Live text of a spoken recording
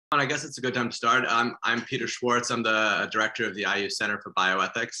I guess it's a good time to start. I'm Peter Schwartz. I'm the director of the IU Center for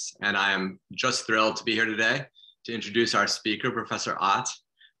Bioethics, and I am just thrilled to be here today to introduce our speaker, Professor Ott,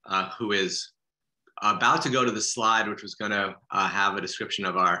 who is about to go to the slide, which was going to have a description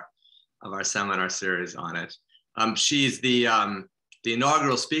of our seminar series on it. She's the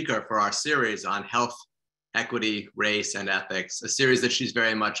inaugural speaker for our series on health, equity, race, and ethics, a series that she's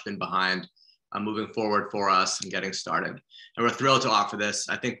very much been behind moving forward for us and getting started. And we're thrilled to offer this.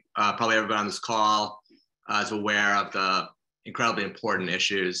 I think probably everybody on this call is aware of the incredibly important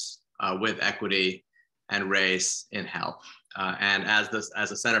issues with equity and race in health. And as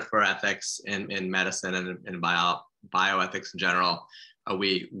a Center for Ethics in medicine and in bioethics in general,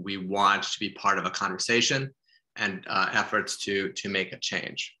 we want to be part of a conversation and efforts to make a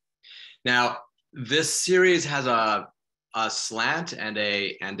change. Now, this series has a slant and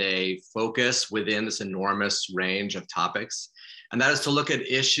a focus within this enormous range of topics, and that is to look at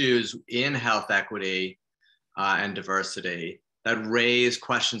issues in health equity and diversity that raise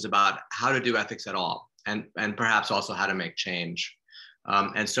questions about how to do ethics at all, and perhaps also how to make change.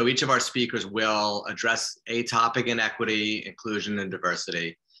 And so each of our speakers will address a topic in equity, inclusion, and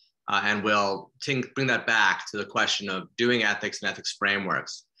diversity, and we'll bring that back to the question of doing ethics and ethics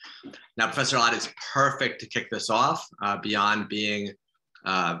frameworks. Now, Professor Ott is perfect to kick this off beyond being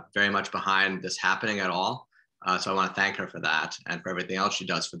very much behind this happening at all. So I want to thank her for that and for everything else she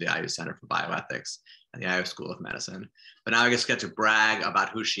does for the IU Center for Bioethics and the IU School of Medicine. But now I just get to brag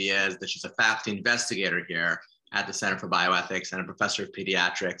about who she is, that she's a faculty investigator here at the Center for Bioethics and a professor of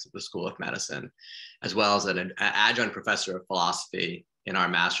pediatrics at the School of Medicine, as well as an adjunct professor of philosophy in our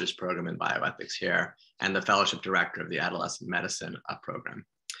master's program in bioethics here, and the fellowship director of the Adolescent Medicine program.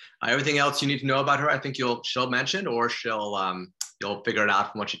 Everything else you need to know about her, I think she'll mention, or you'll figure it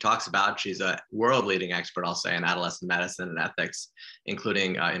out from what she talks about. She's a world-leading expert, I'll say, in adolescent medicine and ethics,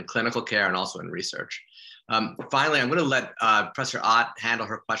 including in clinical care and also in research. Finally, I'm going to let Professor Ott handle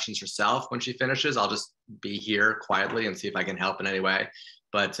her questions herself when she finishes. I'll just be here quietly and see if I can help in any way.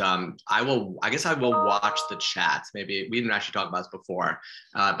 But I guess I will watch the chat. Maybe we didn't actually talk about this before,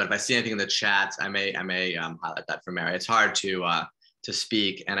 but if I see anything in the chat, I may highlight that for Mary. It's hard to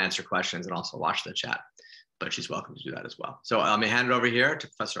speak and answer questions and also watch the chat, but she's welcome to do that as well. So let me hand it over here to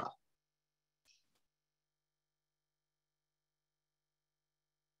Professor Ott.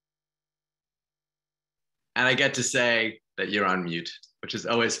 And I get to say that you're on mute, which is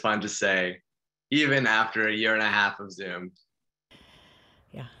always fun to say, even after a year and a half of Zoom.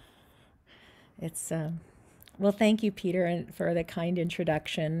 Yeah, it's, well, thank you, Peter, for the kind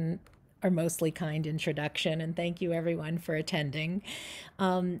introduction, or mostly kind introduction, and thank you everyone for attending.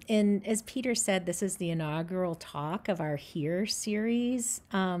 And as Peter said, this is the inaugural talk of our Here series,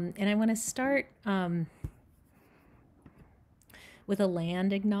 and I want to start with a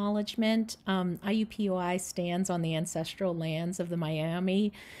land acknowledgement. IUPOI stands on the ancestral lands of the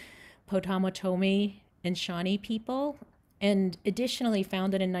Miami, Potawatomi, and Shawnee people. And additionally,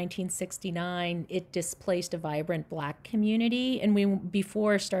 founded in 1969, it displaced a vibrant Black community. And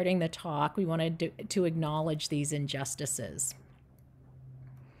before starting the talk, we wanted to acknowledge these injustices.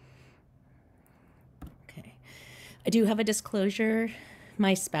 Okay. I do have a disclosure.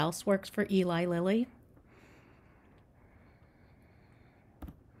 My spouse works for Eli Lilly.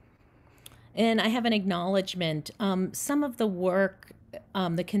 And I have an acknowledgement. Some of the work,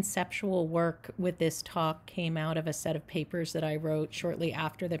 the conceptual work with this talk came out of a set of papers that I wrote shortly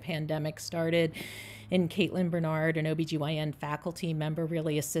after the pandemic started. And Caitlin Bernard, an OBGYN faculty member,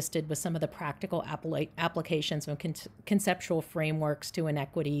 really assisted with some of the practical applications of conceptual frameworks to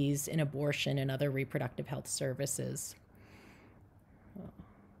inequities in abortion and other reproductive health services.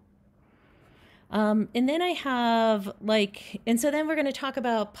 And then I have and so then we're going to talk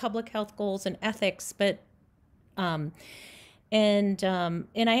about public health goals and ethics, but and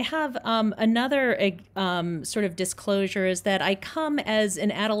I have another sort of disclosure is that I come as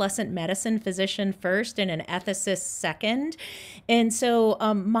an adolescent medicine physician first and an ethicist second. And so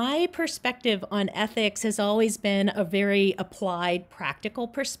my perspective on ethics has always been a very applied, practical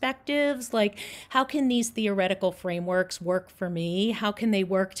perspectives. Like, how can these theoretical frameworks work for me? How can they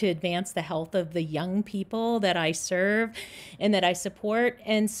work to advance the health of the young people that I serve and that I support?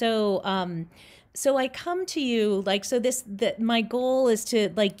 And so so I come to you my goal is to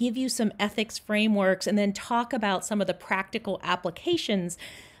give you some ethics frameworks and then talk about some of the practical applications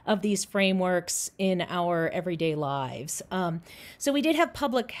of these frameworks in our everyday lives. So we did have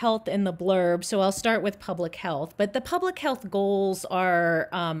public health in the blurb, so I'll start with public health. But the public health goals are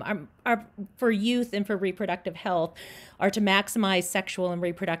for youth and for reproductive health are to maximize sexual and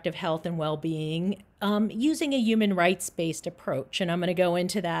reproductive health and well-being using a human rights-based approach. And I'm going to go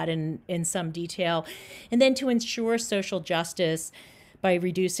into that in some detail. And then to ensure social justice by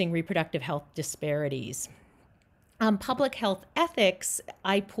reducing reproductive health disparities. Public health ethics,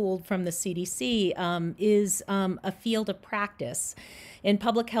 I pulled from the CDC, is a field of practice. And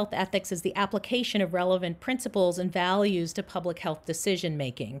public health ethics is the application of relevant principles and values to public health decision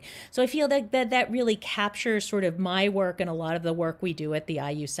making. So I feel that really captures sort of my work and a lot of the work we do at the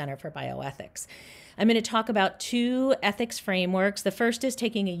IU Center for Bioethics. I'm going to talk about two ethics frameworks. The first is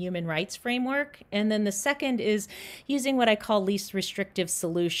taking a human rights framework, and then the second is using what I call least restrictive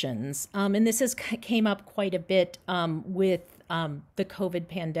solutions. And this came up quite a bit with the COVID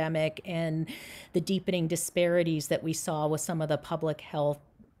pandemic and the deepening disparities that we saw with some of the public health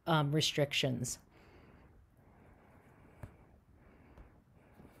restrictions.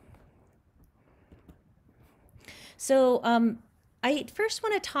 So I first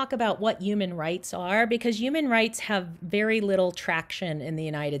want to talk about what human rights are, because human rights have very little traction in the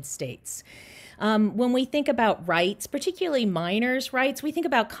United States. When we think about rights, particularly minors' rights, we think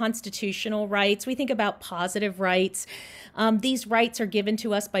about constitutional rights, we think about positive rights. These rights are given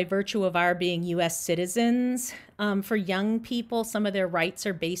to us by virtue of our being U.S. citizens. For young people, some of their rights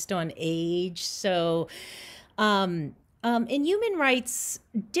are based on age. So, and human rights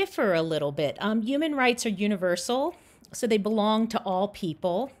differ a little bit. Human rights are universal. So they belong to all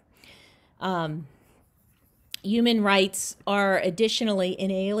people. Human rights are additionally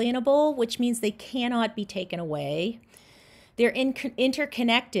inalienable, which means they cannot be taken away. They're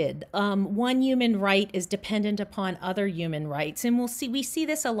interconnected. One human right is dependent upon other human rights. And we see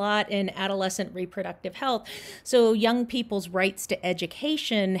this a lot in adolescent reproductive health. So young people's rights to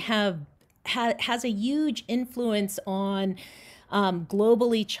education has a huge influence on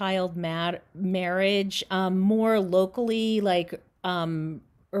globally child marriage, more locally like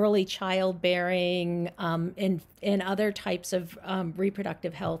early childbearing and other types of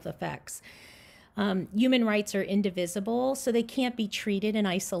reproductive health effects. Human rights are indivisible, so they can't be treated in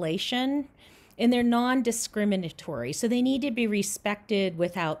isolation, and they're non-discriminatory, so they need to be respected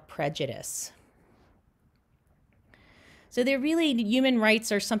without prejudice. So human rights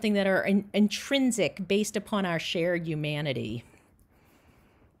are something that are intrinsic based upon our shared humanity.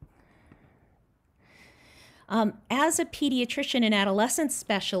 As a pediatrician and adolescent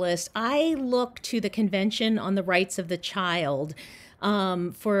specialist, I look to the Convention on the Rights of the Child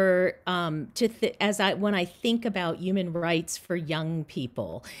when I think about human rights for young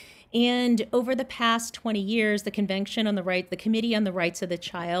people. And over the past 20 years, the Committee on the Rights of the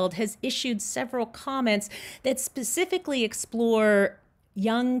Child has issued several comments that specifically explore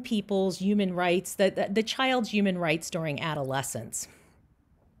young people's human rights, the child's human rights during adolescence.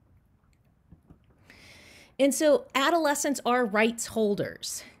 And so adolescents are rights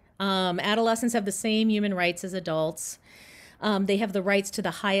holders. Adolescents have the same human rights as adults. They have the rights to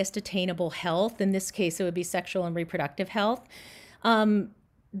the highest attainable health. In this case, it would be sexual and reproductive health. The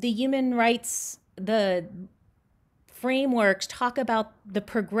human rights, the frameworks talk about the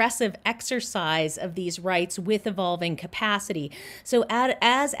progressive exercise of these rights with evolving capacity. So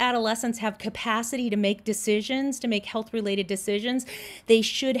as adolescents have capacity to make decisions, to make health-related decisions, they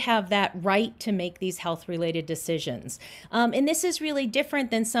should have that right to make these health-related decisions. And this is really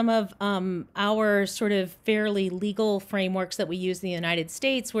different than some of our sort of fairly legal frameworks that we use in the United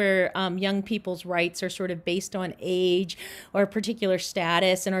States, where young people's rights are sort of based on age or particular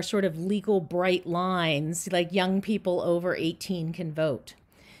status and are sort of legal bright lines, like young people over 18 can vote.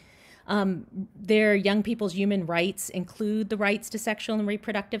 Their young people's human rights include the rights to sexual and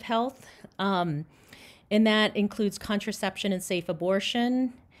reproductive health, and that includes contraception and safe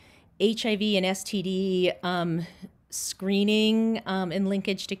abortion, HIV and STD screening and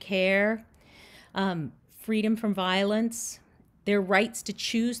linkage to care, freedom from violence, their rights to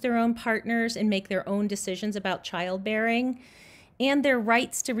choose their own partners and make their own decisions about childbearing, and their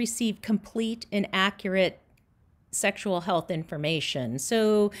rights to receive complete and accurate sexual health information.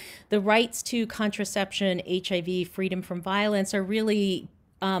 So the rights to contraception, HIV, freedom from violence are really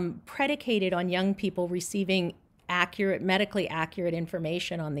predicated on young people receiving medically accurate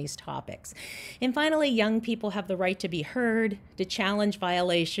information on these topics. And finally, young people have the right to be heard, to challenge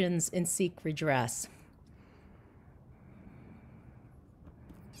violations, and seek redress.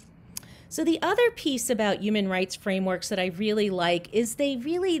 So the other piece about human rights frameworks that I really like is they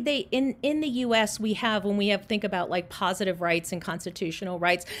in the US when we think about like positive rights and constitutional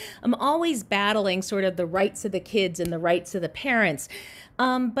rights, I'm always battling sort of the rights of the kids and the rights of the parents.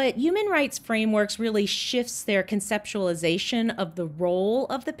 But human rights frameworks really shifts their conceptualization of the role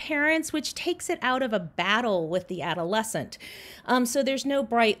of the parents, which takes it out of a battle with the adolescent. So there's no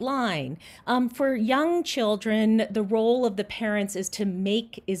bright line. For young children, the role of the parents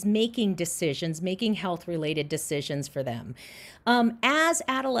is making decisions, making health-related decisions for them. As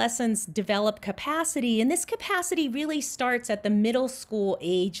adolescents develop capacity, and this capacity really starts at the middle school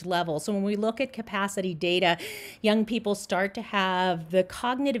age level. So when we look at capacity data, young people start to have the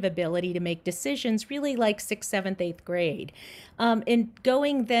cognitive ability to make decisions really like 6th, 7th, 8th grade. And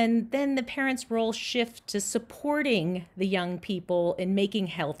going then the parents' role shift to supporting the young people in making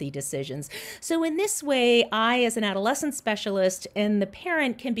healthy decisions. So in this way, I, as an adolescent specialist, and the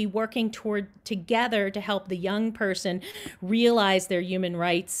parent can be working together to help the young person realize their human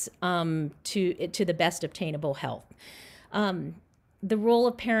rights to the best obtainable health. The role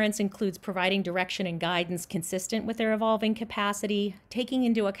of parents includes providing direction and guidance consistent with their evolving capacity, taking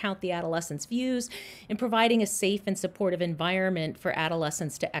into account the adolescent's views, and providing a safe and supportive environment for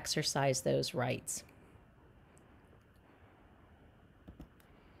adolescents to exercise those rights.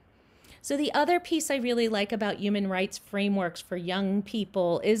 So the other piece I really like about human rights frameworks for young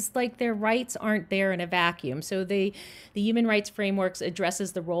people is like their rights aren't there in a vacuum. So the human rights frameworks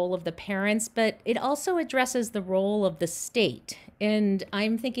addresses the role of the parents, but it also addresses the role of the state. And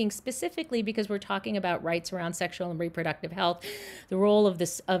I'm thinking specifically, because we're talking about rights around sexual and reproductive health, the role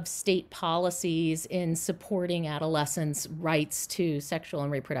of state policies in supporting adolescents' rights to sexual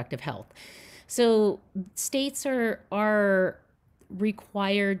and reproductive health. So states are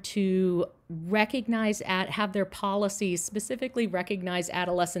required to have their policies specifically recognize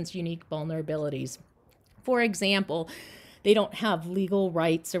adolescents' unique vulnerabilities. For example, they don't have legal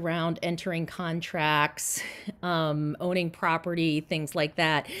rights around entering contracts, owning property, things like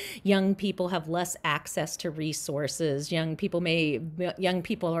that. Young people have less access to resources. Young people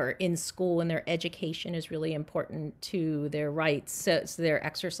are in school and their education is really important to their rights, so their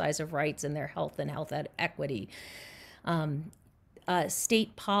exercise of rights and their health and health equity.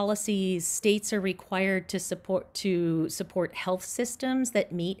 State policies, states are required to support health systems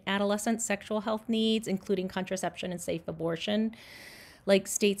that meet adolescent sexual health needs, including contraception and safe abortion. Like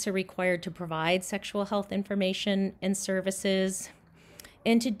states are required to provide sexual health information and services.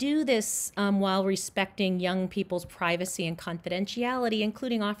 And to do this while respecting young people's privacy and confidentiality,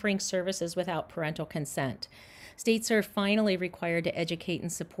 including offering services without parental consent. States are finally required to educate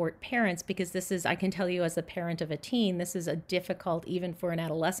and support parents, because this is, I can tell you as a parent of a teen, this is a difficult, even for an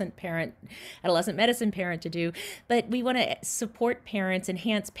adolescent medicine parent to do. But we want to support parents,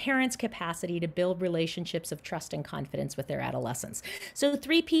 enhance parents' capacity to build relationships of trust and confidence with their adolescents. So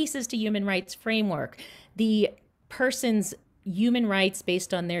 3 pieces to human rights framework: the person's human rights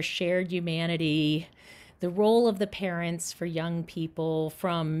based on their shared humanity, the role of the parents for young people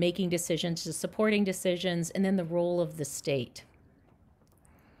from making decisions to supporting decisions, and then the role of the state.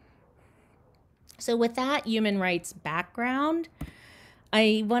 So with that human rights background,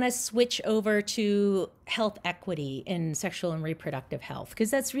 I want to switch over to health equity in sexual and reproductive health, because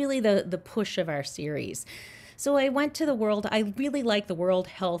that's really the push of our series. So I went to I really like the World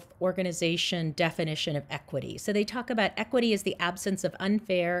Health Organization definition of equity. So they talk about equity as the absence of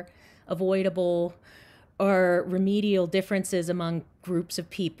unfair, avoidable, or remedial differences among groups of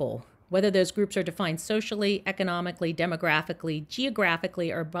people, whether those groups are defined socially, economically, demographically, geographically,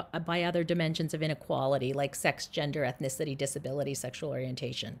 or by other dimensions of inequality like sex, gender, ethnicity, disability, sexual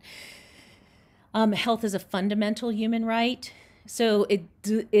orientation. Health is a fundamental human right. So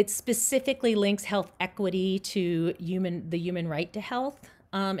it specifically links health equity to the human right to health.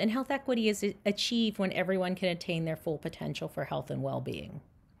 And health equity is achieved when everyone can attain their full potential for health and well-being.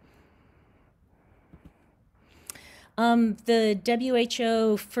 The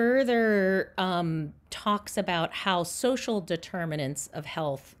WHO further talks about how social determinants of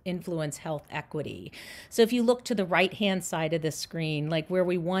health influence health equity. So if you look to the right-hand side of the screen, like where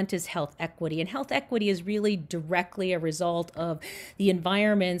we want is health equity. And health equity is really directly a result of the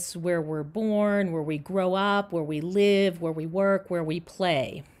environments where we're born, where we grow up, where we live, where we work, where we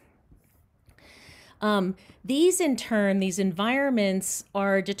play. These environments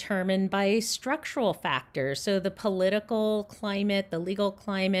are determined by structural factors. So the political climate, the legal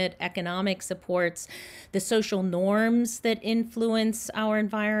climate, economic supports, the social norms that influence our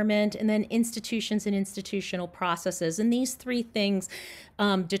environment, and then institutions and institutional processes. And these 3 things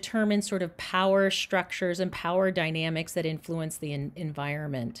determine sort of power structures and power dynamics that influence the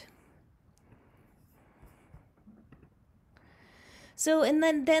environment. So, and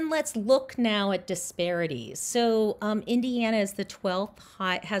then let's look now at disparities. So, Indiana is the 12th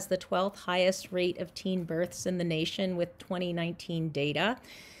has the 12th highest rate of teen births in the nation with 2019 data.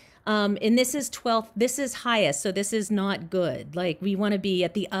 And this is 12th, this is highest, so this is not good. Like, we want to be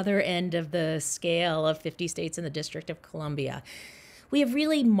at the other end of the scale of 50 states in the District of Columbia. We have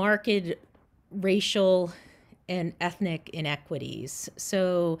really marked racial and ethnic inequities.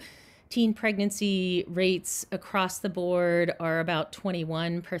 So, teen pregnancy rates across the board are about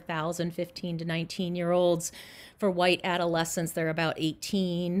 21 per 1,000 15 to 19-year-olds. For white adolescents, they're about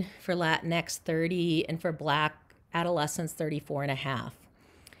 18. For Latinx, 30. And for Black adolescents, 34.5.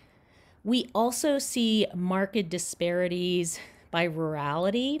 We also see marked disparities by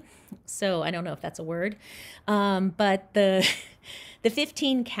rurality. So I don't know if that's a word, but the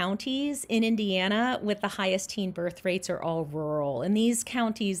 15 counties in Indiana with the highest teen birth rates are all rural. And these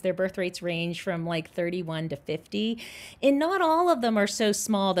counties, their birth rates range from like 31 to 50. And not all of them are so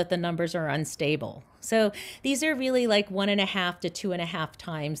small that the numbers are unstable. So these are really like 1.5 to 2.5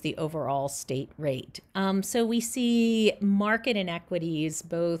 times the overall state rate. So we see marked inequities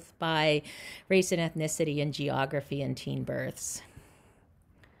both by race and ethnicity and geography in teen births.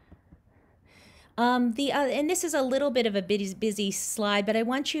 And this is a little bit of a busy slide, but I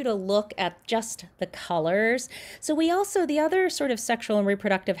want you to look at just the colors. So we also, the other sort of sexual and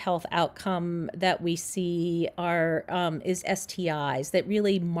reproductive health outcome that we see is STIs that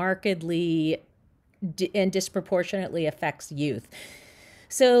really markedly and disproportionately affects youth.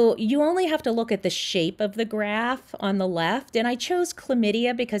 So you only have to look at the shape of the graph on the left. And I chose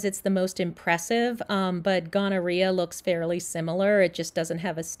chlamydia because it's the most impressive, but gonorrhea looks fairly similar. It just doesn't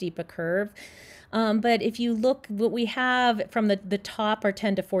have as steep a curve. But if you look, what we have from the top are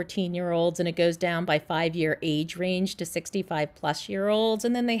 10 to 14-year-olds, and it goes down by 5-year age range to 65-plus-year-olds,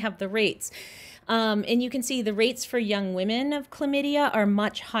 and then they have the rates. And you can see the rates for young women of chlamydia are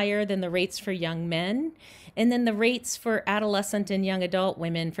much higher than the rates for young men. And then the rates for adolescent and young adult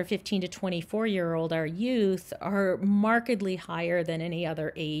women for 15 to 24-year-old, our youth, are markedly higher than any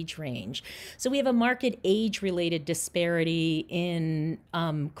other age range. So we have a marked age-related disparity in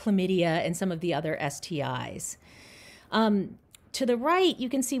chlamydia and some of the other STIs. To the right, you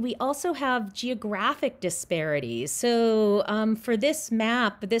can see we also have geographic disparities. So for this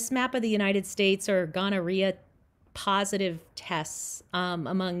map of the United States are gonorrhea positive tests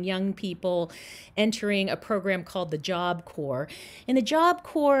among young people entering a program called the Job Corps. And the Job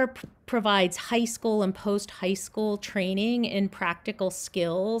Corps provides high school and post-high school training in practical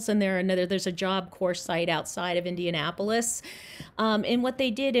skills. And there's a Job Corps site outside of Indianapolis. And what they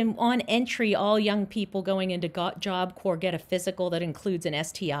did, on entry, all young people going into Job Corps get a physical that includes an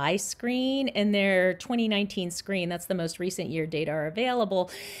STI screen. And their 2019 screen, that's the most recent year data are available,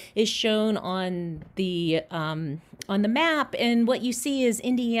 is shown on the map. And what you see is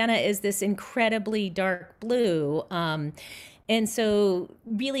Indiana is this incredibly dark blue. And so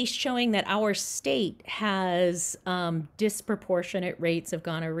really showing that our state has disproportionate rates of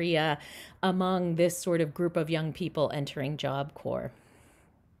gonorrhea among this sort of group of young people entering Job Corps.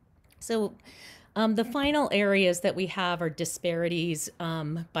 So the final areas that we have are disparities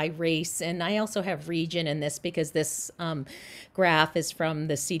by race. And I also have region in this because this graph is from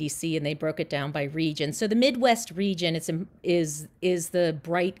the CDC and they broke it down by region. So the Midwest region is the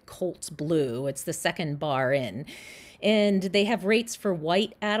bright Colts blue. It's the second bar in. And they have rates for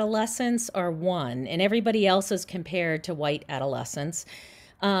white adolescents are 1, and everybody else is compared to white adolescents.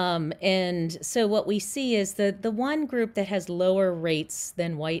 And so what we see is that the one group that has lower rates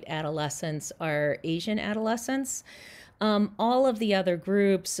than white adolescents are Asian adolescents. All of the other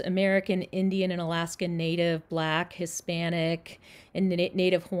groups, American, Indian, and Alaskan Native, Black, Hispanic, and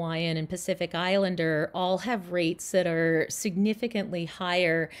Native Hawaiian and Pacific Islander, all have rates that are significantly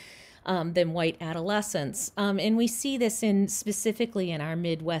higher than white adolescents. And we see this specifically in our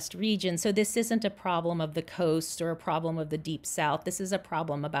Midwest region. So this isn't a problem of the coast or a problem of the Deep South. This is a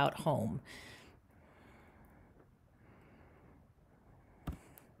problem about home.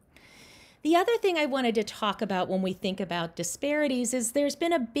 The other thing I wanted to talk about when we think about disparities is there's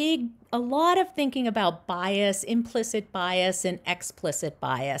been a lot of thinking about bias, implicit bias, and explicit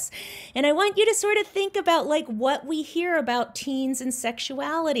bias. And I want you to sort of think about like what we hear about teens and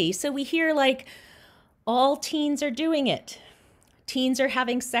sexuality. So we hear like all teens are doing it. Teens are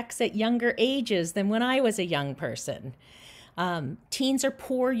having sex at younger ages than when I was a young person. Teens are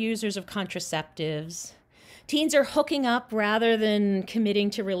poor users of contraceptives. Teens are hooking up rather than committing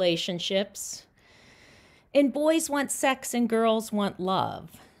to relationships. And boys want sex and girls want love.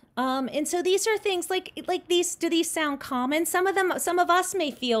 And so these are things like these. Do these sound common? Some of us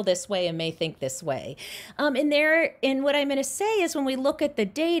may feel this way and may think this way. And what I'm going to say is when we look at the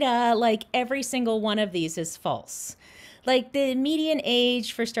data, like every single one of these is false. Like the median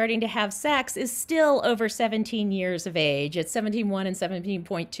age for starting to have sex is still over 17 years of age. It's 17.1 and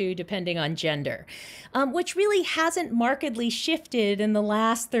 17.2 depending on gender, which really hasn't markedly shifted in the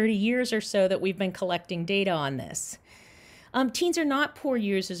last 30 years or so that we've been collecting data on this. Teens are not poor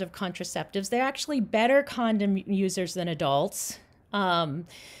users of contraceptives. They're actually better condom users than adults. And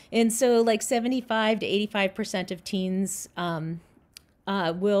so like 75 to 85% of teens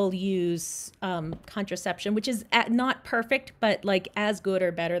will use contraception, which is not perfect, but like as good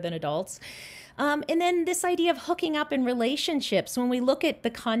or better than adults. And then this idea of hooking up in relationships. When we look at the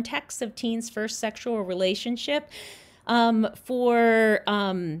context of teens' first sexual relationship, for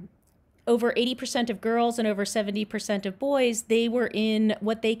over 80% of girls and over 70% of boys, they were in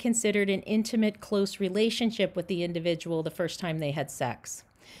what they considered an intimate, close relationship with the individual the first time they had sex.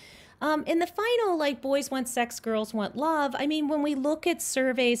 In the final, like boys want sex, girls want love, I mean, when we look at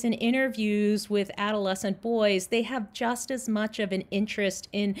surveys and interviews with adolescent boys, they have just as much of an interest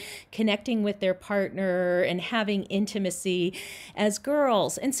in connecting with their partner and having intimacy as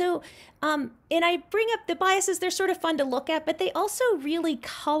girls. And so, and I bring up the biases, they're sort of fun to look at, but they also really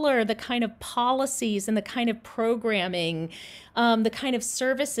color the kind of policies and the kind of programming, the kind of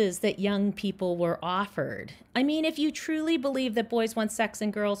services that young people were offered. I mean, if you truly believe that boys want sex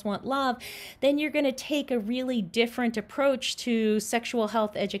and girls want love, then you're going to take a really different approach to sexual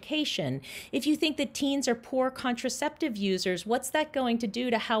health education. If you think that teens are poor contraceptive users, what's that going to do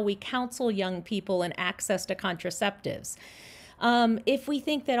to how we counsel young people and access to contraceptives? If we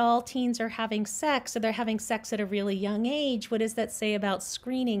think that all teens are having sex, or they're having sex at a really young age, what does that say about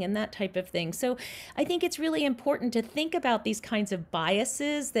screening and that type of thing? So I think it's really important to think about these kinds of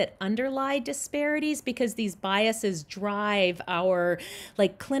biases that underlie disparities, because these biases drive our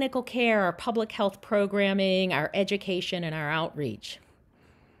like clinical care, our public health programming, our education, and our outreach.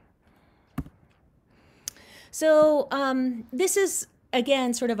 So this is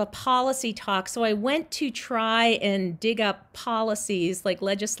again, sort of a policy talk. So I went to try and dig up policies like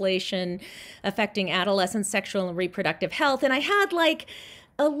legislation affecting adolescent sexual and reproductive health. And I had like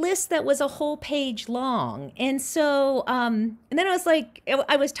a list that was a whole page long. And so, and then I was like,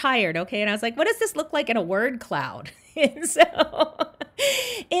 I was tired. Okay. And I was like, what does this look like in a word cloud? And so,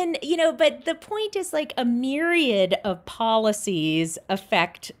 and, you know, but the point is like a myriad of policies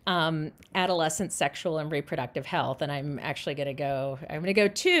affect adolescent sexual and reproductive health. And I'm actually going to go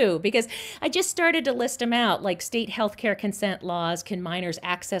two, because I just started to list them out, like state healthcare consent laws. Can minors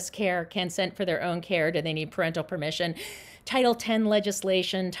access care, consent for their own care? Do they need parental permission? Title 10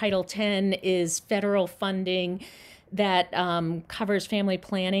 legislation. Title 10 is federal funding that covers family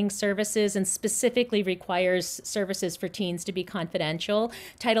planning services and specifically requires services for teens to be confidential.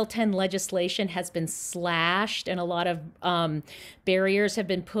 Title 10 legislation has been slashed, and a lot of barriers have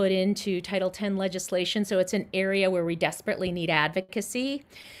been put into Title 10 legislation, so it's an area where we desperately need advocacy.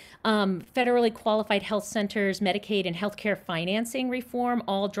 Federally qualified health centers, Medicaid, and healthcare financing reform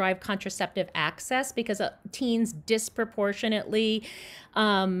all drive contraceptive access, because teens disproportionately,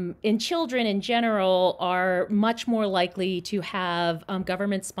 and children in general, are much more likely to have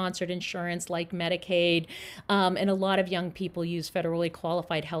government-sponsored insurance like Medicaid, and a lot of young people use federally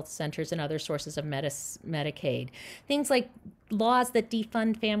qualified health centers and other sources of Medicaid. Things like laws that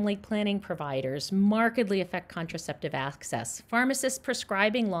defund family planning providers markedly affect contraceptive access. Pharmacist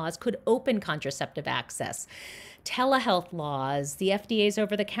prescribing laws could open contraceptive access. Telehealth laws, the FDA's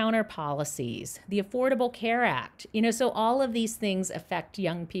over-the-counter policies, the Affordable Care Act, so all of these things affect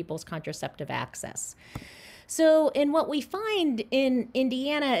young people's contraceptive access. So, and what we find in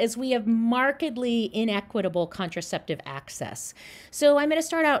Indiana is we have markedly inequitable contraceptive access. So I'm going to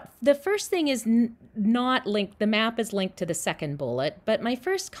start out, the first thing is not linked, the map is linked to the second bullet, but my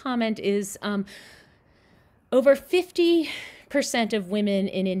first comment is over 50% of women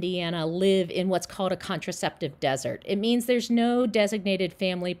in Indiana live in what's called a contraceptive desert. It means there's no designated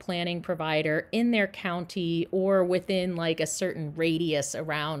family planning provider in their county or within like a certain radius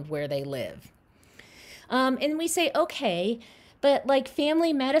around where they live. And we say, okay, but like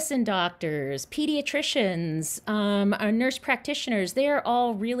family medicine doctors, pediatricians, our nurse practitioners, they're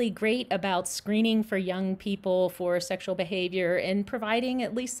all really great about screening for young people for sexual behavior and providing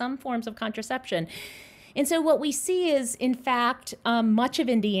at least some forms of contraception. And so what we see is, in fact, much of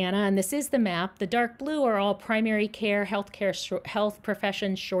Indiana, and this is the map, the dark blue are all primary care, health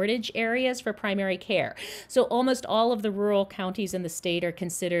profession shortage areas for primary care. So almost all of the rural counties in the state are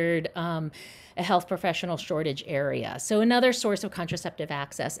considered a health professional shortage area. So another source of contraceptive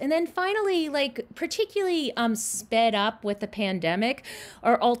access. And then finally, like particularly sped up with the pandemic,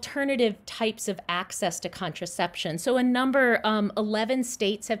 are alternative types of access to contraception. So 11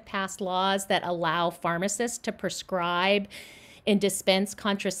 states have passed laws that allow pharmacists to prescribe and dispense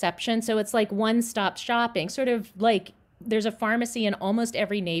contraception. So it's like one-stop shopping, sort of like there's a pharmacy in almost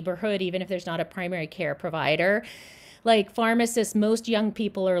every neighborhood, even if there's not a primary care provider. Like pharmacists, most young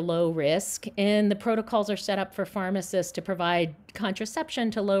people are low risk, and the protocols are set up for pharmacists to provide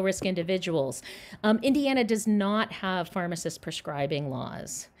contraception to low risk individuals. Indiana does not have pharmacist prescribing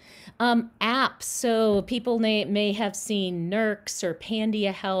laws. Apps, so people may have seen Nurx or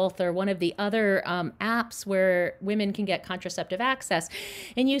Pandia Health or one of the other apps where women can get contraceptive access.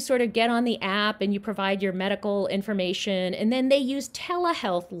 And you sort of get on the app and you provide your medical information, and then they use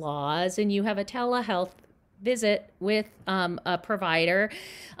telehealth laws, and you have a telehealth visit with a provider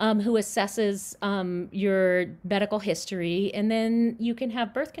who assesses your medical history, and then you can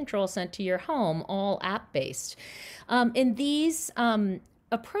have birth control sent to your home, all app-based. And these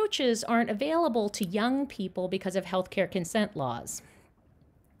approaches aren't available to young people because of healthcare consent laws.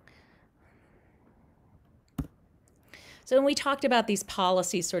 So when we talked about these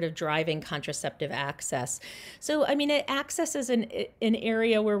policies sort of driving contraceptive access, so I mean, access is an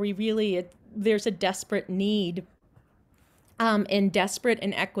area where we really, there's a desperate need and desperate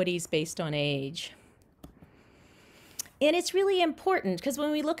inequities based on age. And it's really important because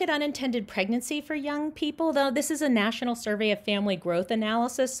when we look at unintended pregnancy for young people, though this is a National Survey of Family Growth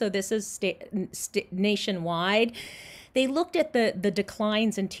Analysis, so this is nationwide, they looked at the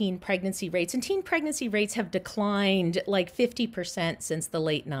declines in teen pregnancy rates, and teen pregnancy rates have declined like 50% since the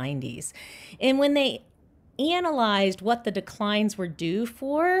late 90s. And when they analyzed what the declines were due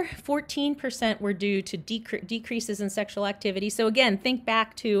for, 14% were due to decreases in sexual activity. So again, think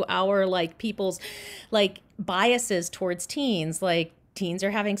back to our like people's like biases towards teens, like teens are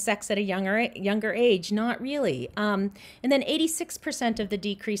having sex at a younger age. Not really. And then 86% of the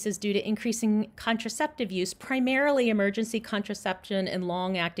decrease is due to increasing contraceptive use, primarily emergency contraception and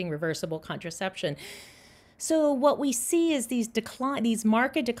long-acting reversible contraception. So what we see is these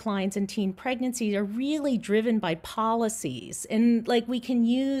marked declines in teen pregnancies are really driven by policies, and like we can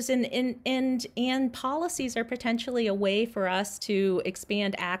use and policies are potentially a way for us to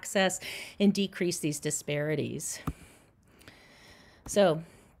expand access and decrease these disparities. So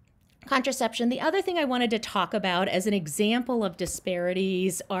contraception. The other thing I wanted to talk about as an example of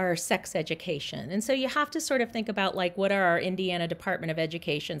disparities are sex education. And so you have to sort of think about like what are our Indiana Department of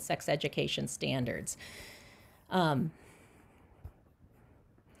Education sex education standards.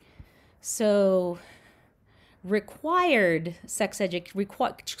 So required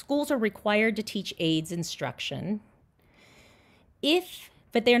schools are required to teach AIDS instruction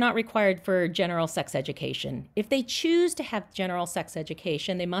but they're not required for general sex education. If they choose to have general sex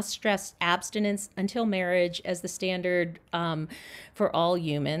education, they must stress abstinence until marriage as the standard for all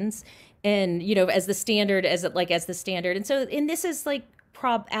humans, and as the standard. And so, and this is like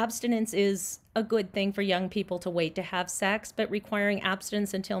abstinence is a good thing for young people to wait to have sex, but requiring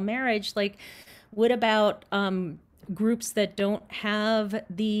abstinence until marriage, like what about groups that don't have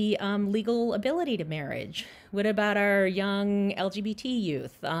the legal ability to marriage? What about our young LGBT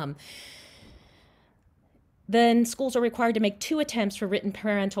youth? Then schools are required to make 2 attempts for written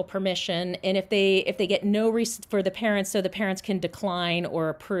parental permission, and if they get no for the parents, so the parents can decline or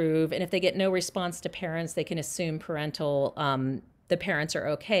approve, and if they get no response to parents, they can assume the parents are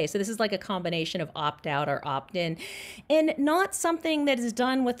okay. So this is like a combination of opt-out or opt-in, and not something that is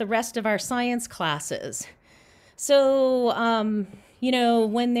done with the rest of our science classes. So,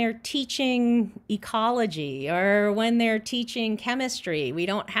 when they're teaching ecology or when they're teaching chemistry, we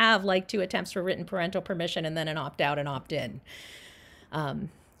don't have like 2 attempts for written parental permission and then an opt-out and opt-in.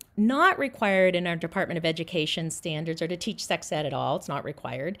 Not required in our Department of Education standards or to teach sex ed at all. It's not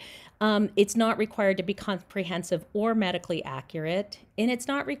required. It's not required to be comprehensive or medically accurate. And it's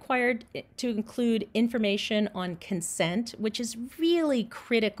not required to include information on consent, which is really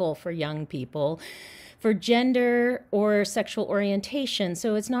critical for young people, for gender or sexual orientation.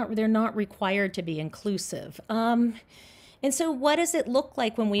 So they're not required to be inclusive. And so what does it look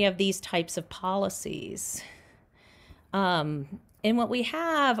like when we have these types of policies? And what we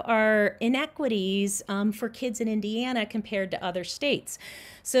have are inequities for kids in Indiana compared to other states.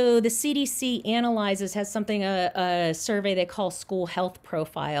 So the CDC has something, a survey they call school health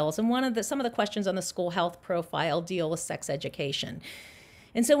profiles. And some of the questions on the school health profile deal with sex education.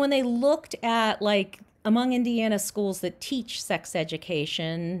 And so when they looked at like among Indiana schools that teach sex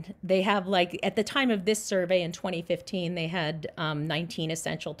education, they have, like, at the time of this survey in 2015, they had 19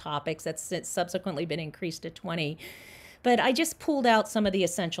 essential topics. That's subsequently been increased to 20. But I just pulled out some of the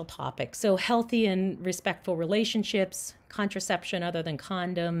essential topics. So healthy and respectful relationships, contraception other than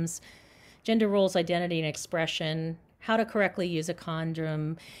condoms, gender roles, identity, and expression, how to correctly use a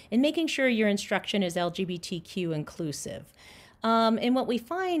condom, and making sure your instruction is LGBTQ inclusive. And what we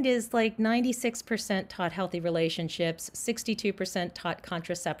find is like 96% taught healthy relationships, 62% taught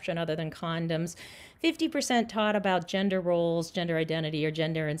contraception other than condoms, 50% taught about gender roles, gender identity, or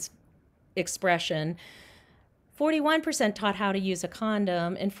gender expression. 41% taught how to use a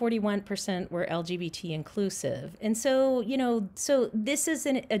condom, and 41% were LGBT inclusive. And so, so this is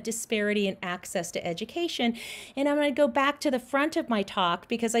a disparity in access to education. And I'm going to go back to the front of my talk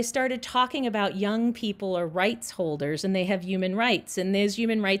because I started talking about young people are rights holders and they have human rights. And those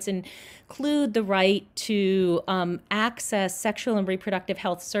human rights include the right to access sexual and reproductive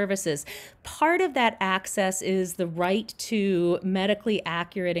health services. Part of that access is the right to medically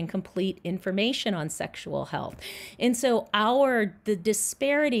accurate and complete information on sexual health. And so the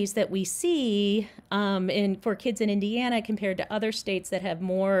disparities that we see for kids in Indiana compared to other states that have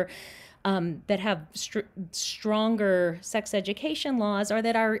more that have stronger sex education laws are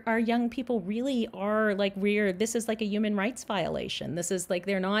that our young people really are like this is like a human rights violation. This is like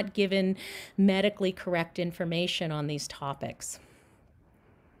they're not given medically correct information on these topics.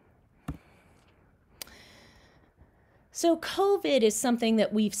 So COVID is something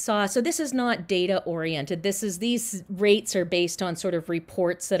that we've saw. So this is not data oriented. These rates are based on sort of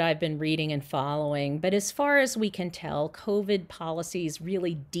reports that I've been reading and following. But as far as we can tell, COVID policies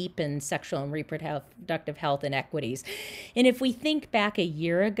really deepen sexual and reproductive health inequities. And if we think back a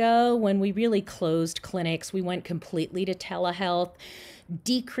year ago when we really closed clinics, we went completely to telehealth,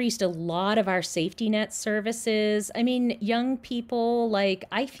 decreased a lot of our safety net services. I mean, young people, like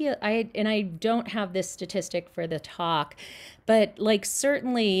I don't have this statistic for the talk, but like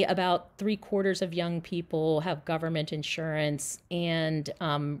certainly about 3/4 of young people have government insurance and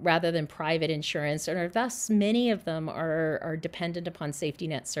rather than private insurance, and thus many of them are dependent upon safety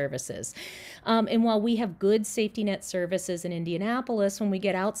net services. And while we have good safety net services in Indianapolis, when we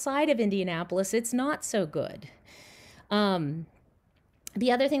get outside of Indianapolis, it's not so good. The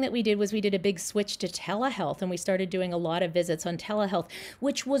other thing that we did was we did a big switch to telehealth, and we started doing a lot of visits on telehealth,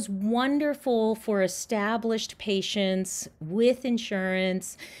 which was wonderful for established patients with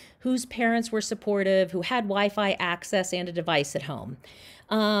insurance, whose parents were supportive, who had Wi-Fi access and a device at home.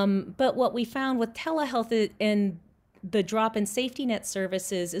 But what we found with telehealth and the drop in safety net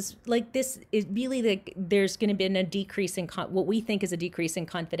services is like this is really like there's going to be a decrease in what we think is a decrease in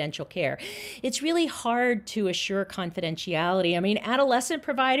confidential care. It's really hard to assure confidentiality. I mean, adolescent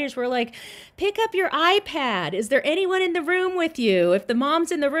providers were like, pick up your iPad. Is there anyone in the room with you? If the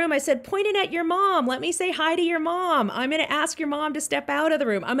mom's in the room, I said, point it at your mom. Let me say hi to your mom. I'm going to ask your mom to step out of the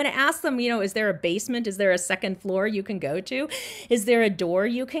room. I'm going to ask them, is there a basement? Is there a second floor you can go to? Is there a door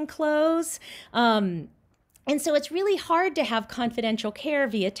you can close? And so it's really hard to have confidential care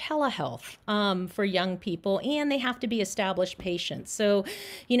via telehealth for young people, and they have to be established patients. So,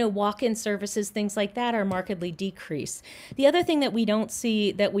 walk-in services, things like that are markedly decreased. The other thing that we don't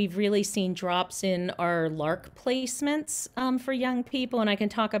see that we've really seen drops in are LARC placements for young people. And I can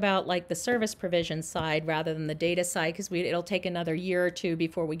talk about like the service provision side rather than the data side because it'll take another year or two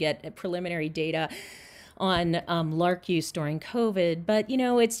before we get preliminary data on LARC use during COVID. But,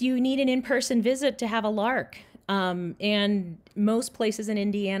 you need an in-person visit to have a LARC. And most places in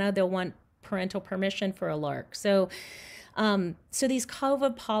Indiana, they'll want parental permission for a LARC. So these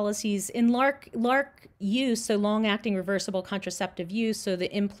COVID policies in LARC use, so long-acting reversible contraceptive use, so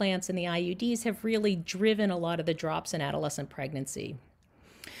the implants and the IUDs have really driven a lot of the drops in adolescent pregnancy.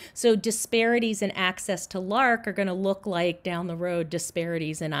 So disparities in access to LARC are going to look like down the road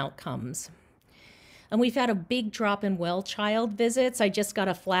disparities in outcomes. And we've had a big drop in well child visits. I just got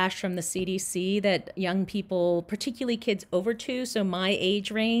a flash from the CDC that young people, particularly kids over 2, so my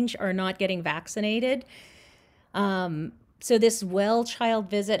age range, are not getting vaccinated. So this well child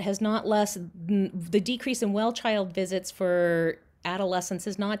visit has not the decrease in well child visits for adolescents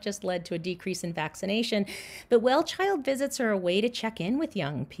has not just led to a decrease in vaccination, but well child visits are a way to check in with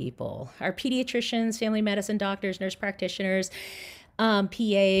young people. Our pediatricians, family medicine doctors, nurse practitioners,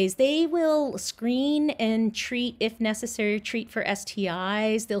 PAs, they will screen and treat, if necessary, treat for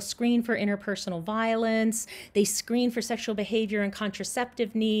STIs. They'll screen for interpersonal violence. They screen for sexual behavior and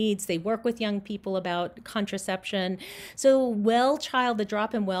contraceptive needs. They work with young people about contraception. So the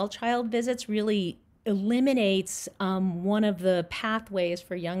drop in well child visits really eliminates one of the pathways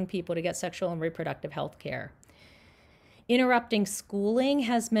for young people to get sexual and reproductive health care. Interrupting schooling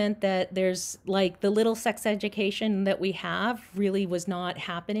has meant that there's like the little sex education that we have really was not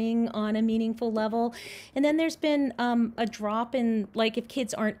happening on a meaningful level. And then there's been a drop in, like, if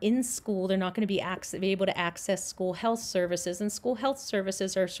kids aren't in school, they're not going to be able to access school health services. And school health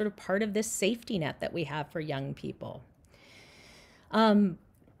services are sort of part of this safety net that we have for young people.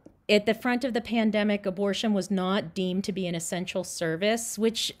 At the front of the pandemic, abortion was not deemed to be an essential service,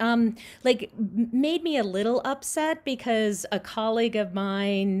 which made me a little upset because a colleague of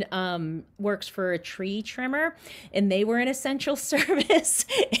mine works for a tree trimmer and they were an essential service.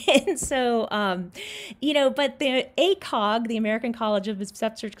 And so, but the ACOG, the American College of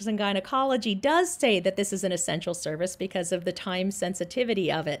Obstetrics and Gynecology, does say that this is an essential service because of the time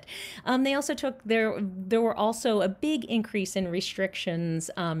sensitivity of it. They also there were also a big increase in restrictions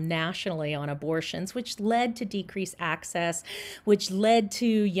nationally on abortions, which led to decreased access, which led to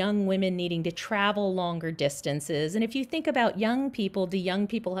young women needing to travel longer distances. And if you think about young people, do young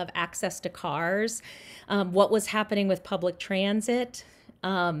people have access to cars? What was happening with public transit?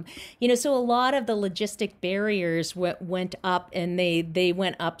 So a lot of the logistic barriers went up, and they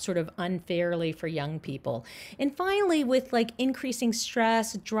went up sort of unfairly for young people. And finally, with like increasing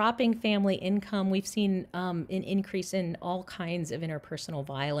stress, dropping family income, we've seen an increase in all kinds of interpersonal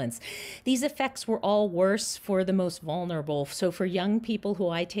violence. These effects were all worse for the most vulnerable. So for young people who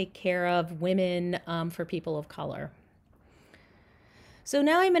I take care of, women, for people of color. So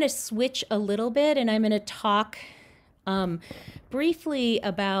now I'm going to switch a little bit, and I'm going to talk briefly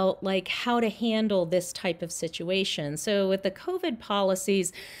about like how to handle this type of situation. So with the COVID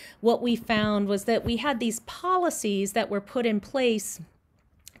policies, what we found was that we had these policies that were put in place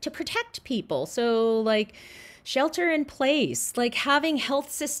to protect people. So like shelter in place, like having health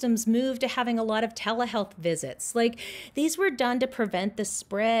systems move to having a lot of telehealth visits. Like these were done to prevent the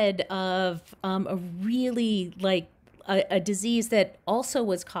spread of a really a disease that also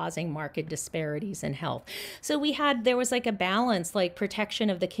was causing marked disparities in health. So there was like a balance, like protection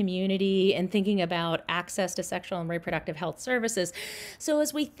of the community and thinking about access to sexual and reproductive health services. So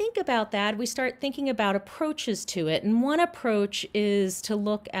as we think about that, we start thinking about approaches to it. And one approach is to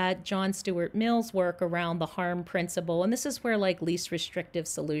look at John Stuart Mill's work around the harm principle. And this is where like least restrictive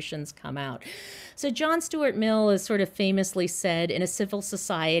solutions come out. So John Stuart Mill has sort of famously said, in a civil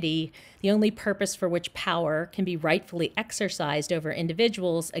society, the only purpose for which power can be rightfully exercised over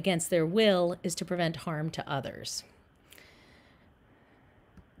individuals against their will is to prevent harm to others.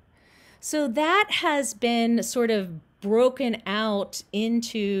 So that has been sort of broken out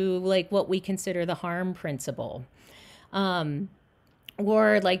into like what we consider the harm principle.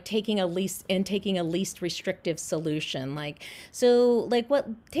 Or like taking a least restrictive solution. What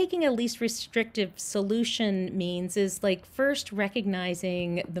taking a least restrictive solution means is like first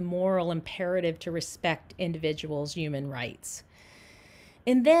recognizing the moral imperative to respect individuals' human rights.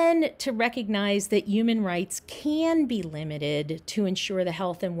 And then to recognize that human rights can be limited to ensure the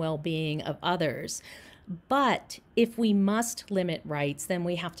health and well-being of others. But if we must limit rights, then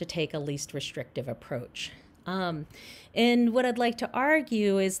we have to take a least restrictive approach. And what I'd like to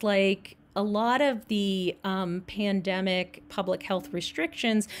argue is like a lot of the pandemic public health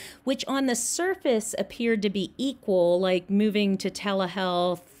restrictions, which on the surface appeared to be equal, like moving to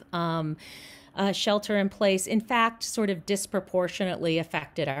telehealth, shelter in place, in fact, sort of disproportionately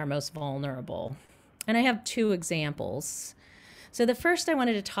affected our most vulnerable. And I have two examples. So the first I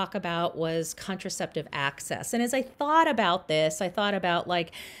wanted to talk about was contraceptive access. And as I thought about this, I thought about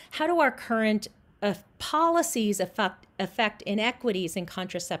like, how do our current policies affect inequities in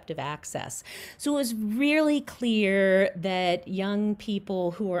contraceptive access? So it was really clear that young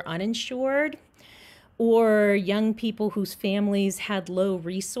people who were uninsured or young people whose families had low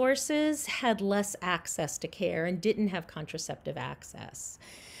resources had less access to care and didn't have contraceptive access.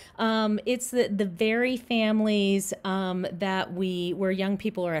 It's the very families where young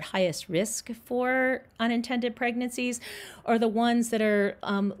people are at highest risk for unintended pregnancies are the ones that are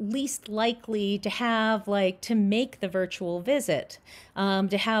least likely to have to make the virtual visit,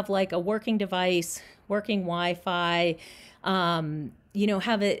 to have like a working device, working Wi-Fi,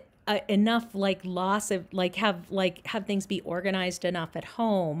 have it enough have things be organized enough at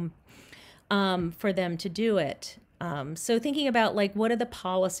home for them to do it. So thinking about like what are the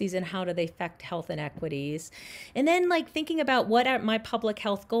policies and how do they affect health inequities, and then like thinking about what my public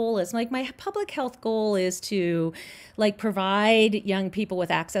health goal is. Like my public health goal is to like provide young people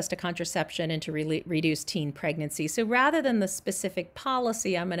with access to contraception and to reduce teen pregnancy. So rather than the specific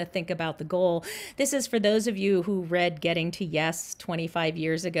policy, I'm going to think about the goal. This is for those of you who read Getting to Yes 25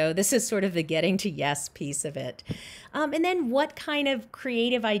 years ago. This is sort of the getting to yes piece of it. And then what kind of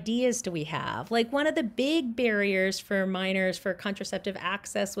creative ideas do we have? Like one of the big barriers for minors for contraceptive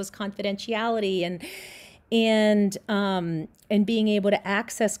access was confidentiality and being able to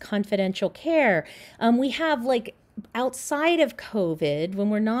access confidential care. We have like outside of COVID, when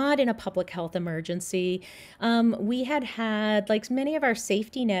we're not in a public health emergency, we had like many of our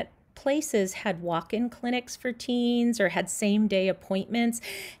safety net places had walk-in clinics for teens or had same-day appointments,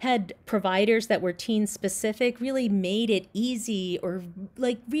 had providers that were teen specific, really made it easy or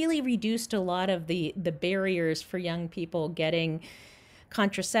like really reduced a lot of the barriers for young people getting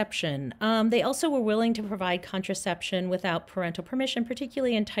contraception. They also were willing to provide contraception without parental permission,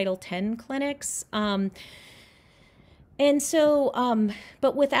 particularly in Title X clinics. And so,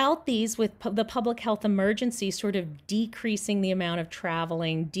 but without these, with the public health emergency sort of decreasing the amount of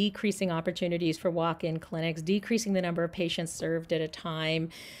traveling, decreasing opportunities for walk-in clinics, decreasing the number of patients served at a time,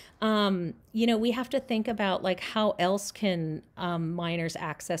 we have to think about like how else can minors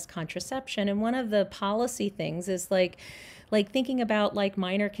access contraception. And one of the policy things is like thinking about like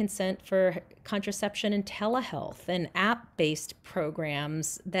minor consent for contraception and telehealth and app-based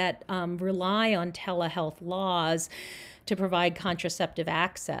programs that rely on telehealth laws to provide contraceptive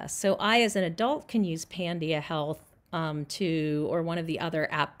access. So I, as an adult, can use Pandia Health or one of the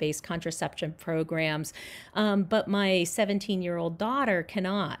other app-based contraception programs, but my 17-year-old daughter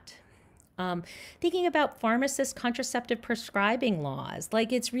cannot. Thinking about pharmacist contraceptive prescribing laws,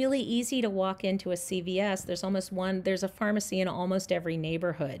 like it's really easy to walk into a CVS. There's a pharmacy in almost every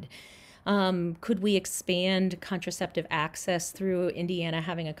neighborhood. Could we expand contraceptive access through Indiana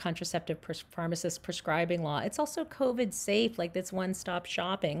having a contraceptive pharmacist prescribing law? It's also COVID safe, like that's one-stop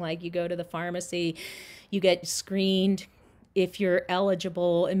shopping. Like you go to the pharmacy, you get screened. If you're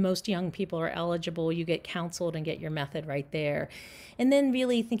eligible, and most young people are eligible, you get counseled and get your method right there. And then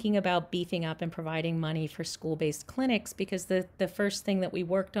really thinking about beefing up and providing money for school-based clinics, because the first thing that we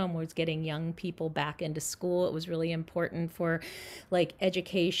worked on was getting young people back into school. It was really important for like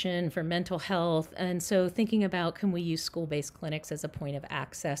education, for mental health. And so thinking about, can we use school-based clinics as a point of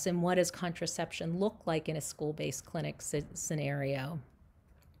access, and what does contraception look like in a school-based clinic scenario?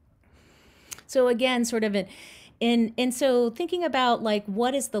 So again, sort of and so thinking about like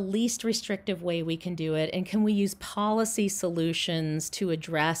what is the least restrictive way we can do it, and can we use policy solutions to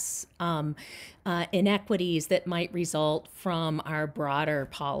address inequities that might result from our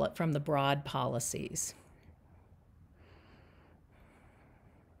from the broad policies.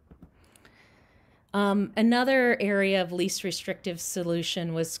 Another area of least restrictive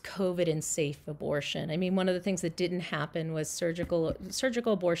solution was COVID and safe abortion. I mean, one of the things that didn't happen was surgical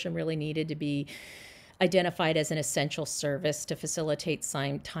abortion really needed to be identified as an essential service to facilitate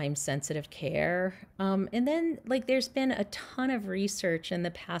time-sensitive care. And then, like, there's been a ton of research in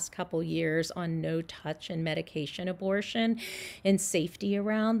the past couple years on no-touch and medication abortion and safety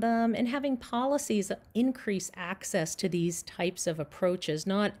around them, and having policies increase access to these types of approaches.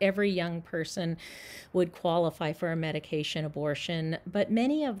 Not every young person would qualify for a medication abortion, but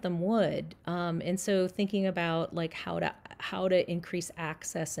many of them would. And so thinking about, like, how to increase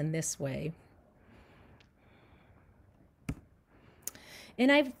access in this way.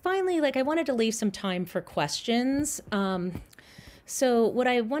 And I wanted to leave some time for questions. So what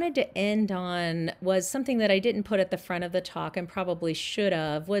I wanted to end on was something that I didn't put at the front of the talk and probably should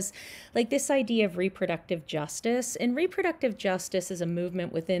have, was like this idea of reproductive justice. And reproductive justice is a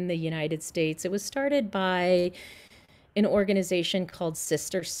movement within the United States. It was started by an organization called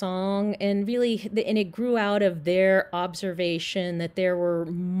Sister Song, and it grew out of their observation that there were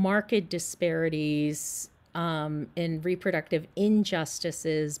marked disparities in reproductive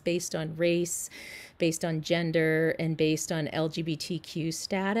injustices based on race, based on gender, and based on LGBTQ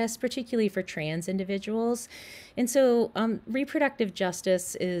status, particularly for trans individuals. And so reproductive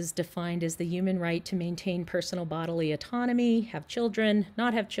justice is defined as the human right to maintain personal bodily autonomy, have children,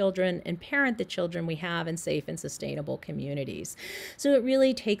 not have children, and parent the children we have in safe and sustainable communities. So it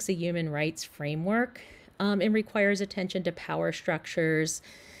really takes a human rights framework and requires attention to power structures,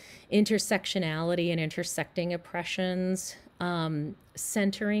 intersectionality and intersecting oppressions,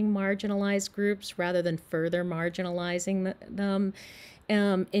 centering marginalized groups rather than further marginalizing them,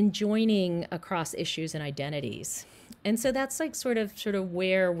 and joining across issues and identities. And so that's like sort of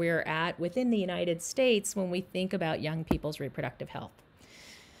where we're at within the United States when we think about young people's reproductive health.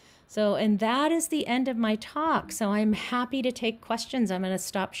 So, and that is the end of my talk. So I'm happy to take questions. I'm going to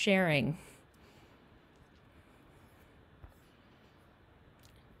stop sharing.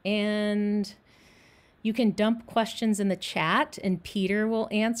 And you can dump questions in the chat and Peter will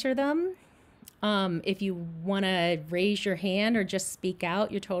answer them. If you want to raise your hand or just speak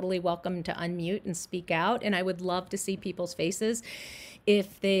out, you're totally welcome to unmute and speak out. And I would love to see people's faces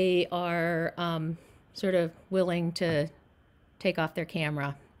if they are sort of willing to take off their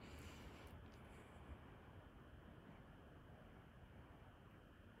camera.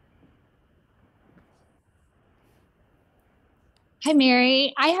 Hi,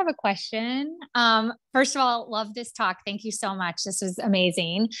 Mary. I have a question. First of all, love this talk. Thank you so much. This was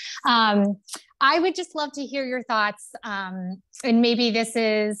amazing. I would just love to hear your thoughts. And maybe this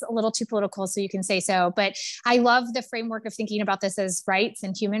is a little too political, so you can say so, but I love the framework of thinking about this as rights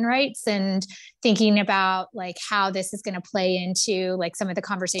and human rights, and thinking about like how this is going to play into like some of the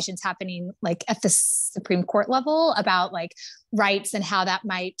conversations happening like at the Supreme Court level about like rights and how that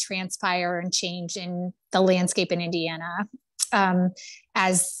might transpire and change in the landscape in Indiana.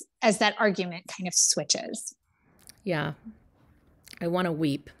 As that argument kind of switches. Yeah, I want to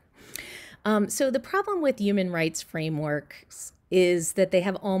weep. So the problem with human rights frameworks is that they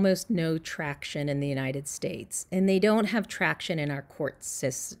have almost no traction in the United States, and they don't have traction in our court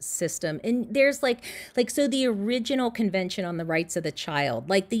system. And there's so the original Convention on the Rights of the Child,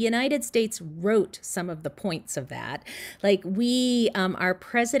 like the United States wrote some of the points of that. Like our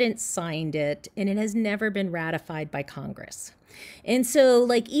president signed it, and it has never been ratified by Congress. And so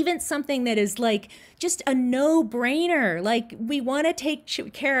like even something that is like just a no-brainer, like we want to take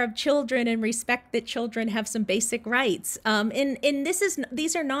care of children and respect that children have some basic rights. And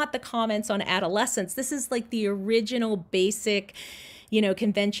these are not the comments on adolescence. This is like the original basic,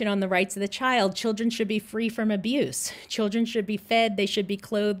 Convention on the Rights of the Child. Children should be free from abuse. Children should be fed. They should be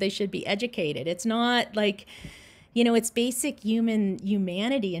clothed. They should be educated. It's not like, it's basic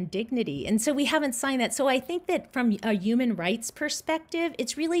humanity and dignity. And so we haven't signed that. So I think that from a human rights perspective,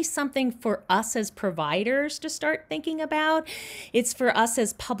 it's really something for us as providers to start thinking about. It's for us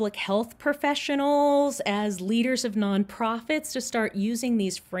as public health professionals, as leaders of nonprofits to start using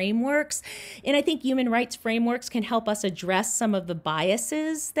these frameworks. And I think human rights frameworks can help us address some of the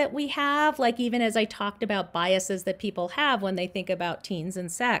biases that we have, like even as I talked about biases that people have when they think about teens and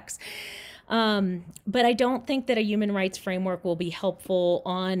sex. But I don't think that a human rights framework will be helpful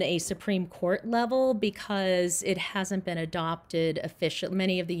on a Supreme Court level because it hasn't been adopted officially.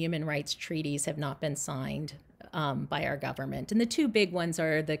 Many of the human rights treaties have not been signed by our government. And the two big ones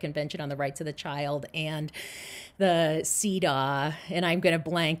are the Convention on the Rights of the Child and the CEDAW, and I'm going to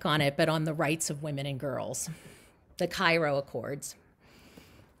blank on it, but on the rights of women and girls, the Cairo Accords.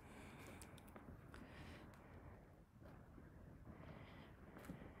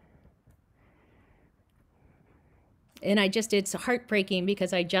 And it's heartbreaking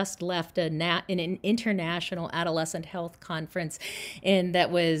because I just left an international adolescent health conference, and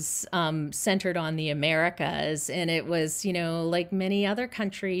that was centered on the Americas. And it was, like many other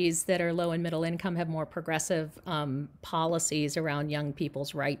countries that are low and middle income have more progressive policies around young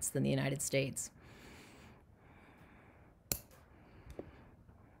people's rights than the United States.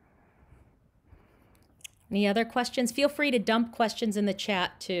 Any other questions? Feel free to dump questions in the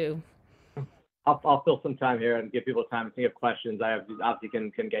chat too. I'll fill some time here and give people time to think of questions. I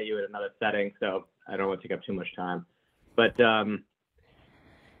obviously can get you in another setting, so I don't want to take up too much time. But the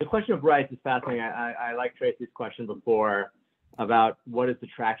question of rights is fascinating. I like Tracy's question before about what is the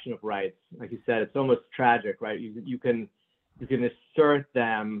traction of rights. Like you said, it's almost tragic, right? You can assert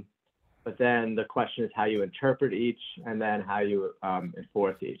them, but then the question is how you interpret each and then how you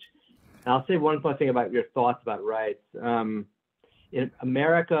enforce each. And I'll say one fun thing about your thoughts about rights. In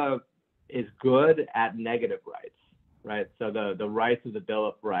America is good at negative rights, right? So the rights of the Bill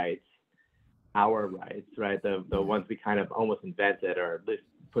of Rights, our rights, right? The ones we kind of almost invented or at least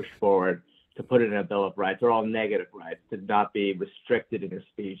pushed forward to put it in a Bill of Rights are all negative rights, to not be restricted in your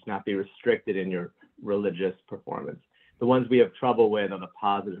speech, not be restricted in your religious performance. The ones we have trouble with are the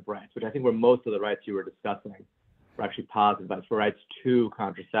positive rights, which I think were most of the rights you were discussing were actually positive rights. For rights to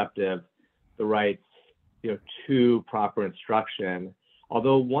contraceptive, the rights, to proper instruction.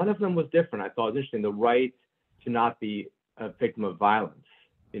 Although one of them was different, I thought it was interesting, the right to not be a victim of violence.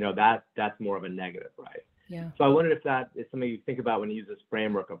 That's more of a negative right. Yeah. So I wondered if that is something you think about when you use this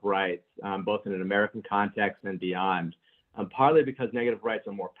framework of rights, both in an American context and beyond, partly because negative rights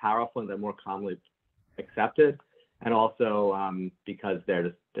are more powerful and they're more commonly accepted, and also because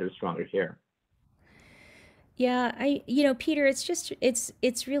they're stronger here. Yeah, Peter,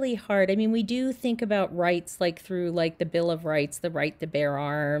 it's really hard. I mean, we do think about rights like through like the Bill of Rights, the right to bear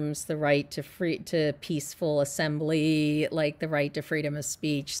arms, the right to peaceful assembly, like the right to freedom of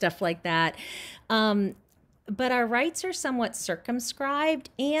speech, stuff like that. Um, but our rights are somewhat circumscribed,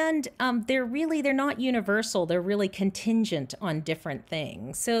 and they're not universal. They're really contingent on different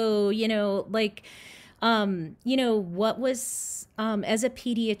things. So, what was, as a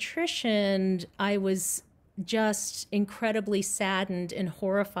pediatrician, I was just incredibly saddened and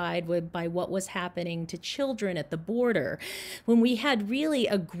horrified by what was happening to children at the border when we had really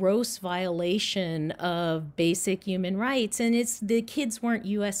a gross violation of basic human rights. And the kids weren't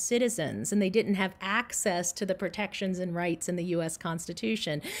US citizens and they didn't have access to the protections and rights in the US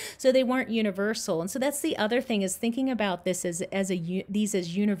Constitution. So they weren't universal. And so that's the other thing, is thinking about this these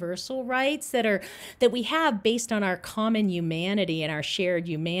as universal rights that we have based on our common humanity and our shared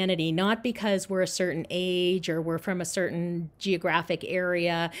humanity, not because we're a certain age or we're from a certain geographic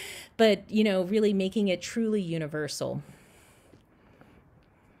area, but, really making it truly universal.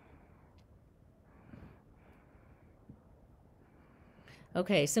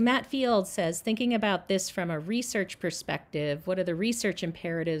 Okay, so Matt Field says, thinking about this from a research perspective, what are the research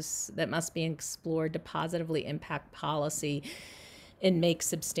imperatives that must be explored to positively impact policy and make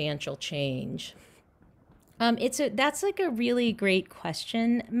substantial change? That's like a really great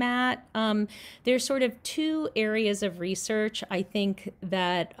question, Matt. There's sort of two areas of research I think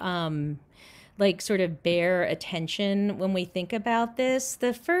that sort of bear attention when we think about this.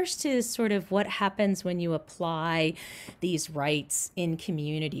 The first is sort of what happens when you apply these rights in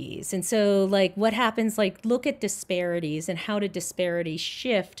communities. And so what happens, look at disparities and how do disparities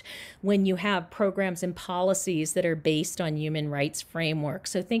shift when you have programs and policies that are based on human rights framework.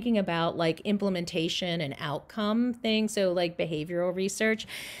 So thinking about implementation and outcome things, so behavioral research.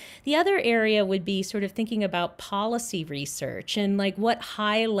 The other area would be sort of thinking about policy research and what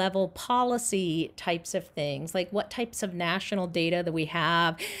high level policy types of things, what types of national data that we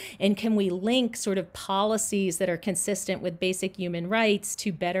have, and can we link sort of policies that are consistent with basic human rights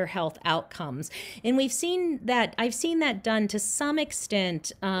to better health outcomes. And I've seen that done to some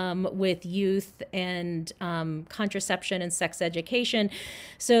extent with youth and contraception and sex education.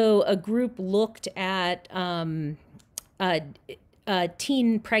 So a group looked at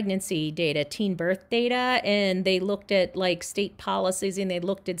teen pregnancy data, teen birth data, and they looked at state policies, and they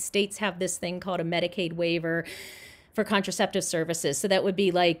looked at states have this thing called a Medicaid waiver for contraceptive services. So that would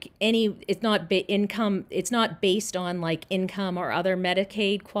be it's not based on income or other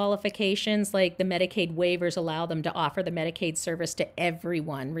Medicaid qualifications. The Medicaid waivers allow them to offer the Medicaid service to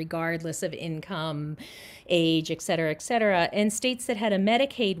everyone, regardless of income, age, et cetera, et cetera. And states that had a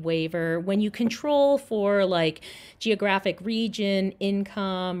Medicaid waiver, when you control for geographic region,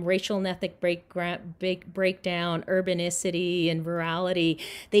 income, racial and ethnic breakdown, urbanicity, and rurality,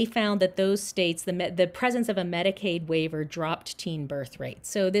 they found that those states, the presence of a Medicaid waiver dropped teen birth rates.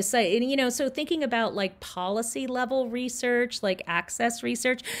 So so thinking about policy level research, access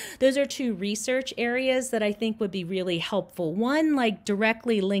research, those are two research areas that I think would be really helpful. One,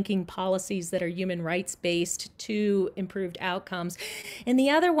 directly linking policies that are human rights based to improved outcomes. And the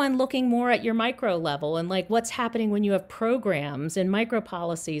other one, looking more at your micro level and what's happening when you have programs and micro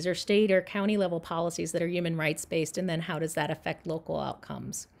policies or state or county level policies that are human rights based, and then how does that affect local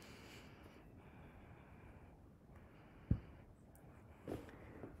outcomes?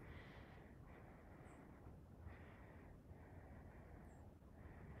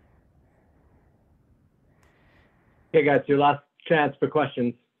 Okay, guys, your last chance for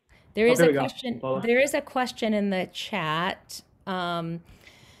questions. There is a question. There is a question in the chat. How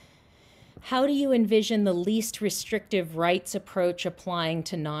do you envision the least restrictive rights approach applying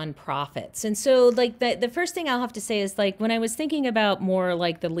to nonprofits? And so the first thing I'll have to say is when I was thinking about more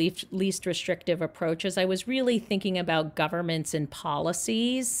the least restrictive approaches, I was really thinking about governments and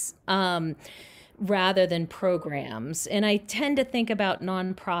policies rather than programs. And I tend to think about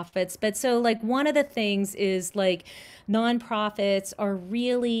nonprofits. But so one of the things is nonprofits are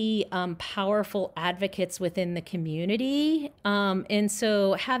really powerful advocates within the community. And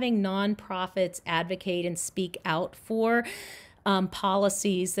so having nonprofits advocate and speak out for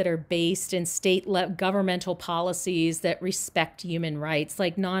policies that are based in governmental policies that respect human rights,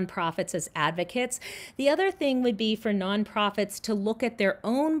 like nonprofits as advocates. The other thing would be for nonprofits to look at their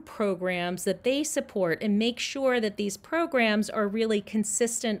own programs that they support and make sure that these programs are really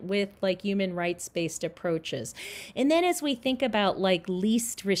consistent with human rights-based approaches. And then as we think about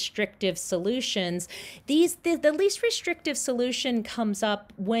least restrictive solutions, the least restrictive solution comes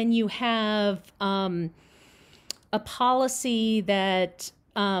up when you have a policy that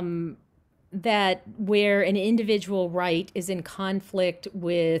that where an individual right is in conflict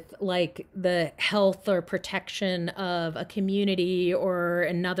with like the health or protection of a community or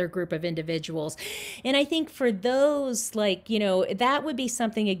another group of individuals. And I think for those, like, you know, that would be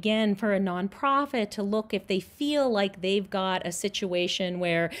something again for a nonprofit to look if they feel like they've got a situation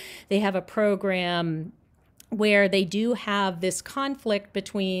where they have a program where they do have this conflict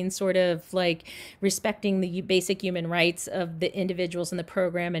between sort of like respecting the basic human rights of the individuals in the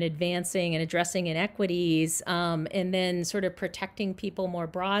program and advancing and addressing inequities, and then sort of protecting people more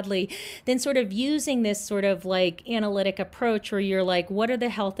broadly, then sort of using this sort of like analytic approach where you're like, what are the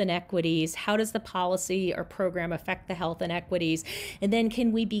health inequities? How does the policy or program affect the health inequities? And then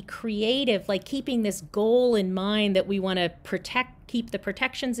can we be creative, like keeping this goal in mind that we want to keep the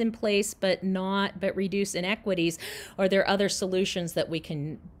protections in place, but reduce inequities? Are there other solutions that we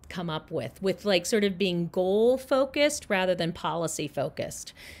can come up with like sort of being goal focused rather than policy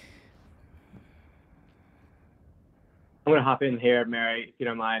focused? I'm going to hop in here, Mary, if you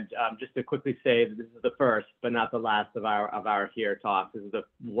don't mind, just to quickly say that this is the first, but not the last of our here talks. This is a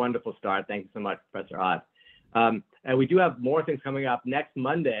wonderful start. Thank you so much, Professor Ott. And we do have more things coming up. Next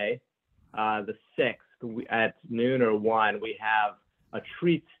Monday, the 6th, at noon or 1, we have a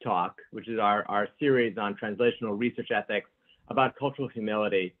Treats Talk, which is our series on translational research ethics about cultural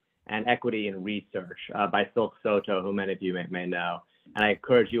humility and equity in research by Silk Soto, who many of you may know. And I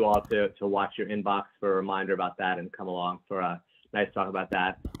encourage you all to watch your inbox for a reminder about that and come along for a nice talk about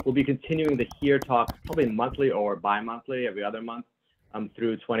that. We'll be continuing the Here Talks probably monthly or bi-monthly, every other month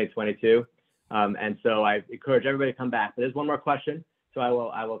through 2022. And so I encourage everybody to come back. There's one more question. So I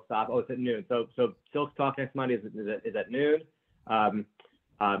will stop. Oh, it's at noon. So Silk's talk next Monday is at noon.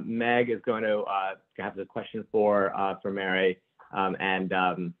 Meg is going to have the question for Mary, and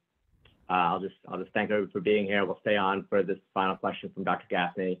I'll just thank everybody for being here. We'll stay on for this final question from Dr.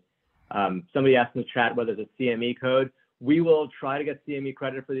 Gaffney. Somebody asked in the chat whether there's a CME code. We will try to get CME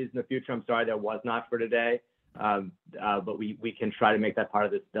credit for these in the future. I'm sorry there was not for today, but we can try to make that part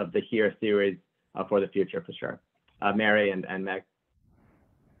of the Here series for the future for sure. Mary and Meg.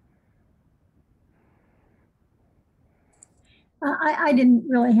 I didn't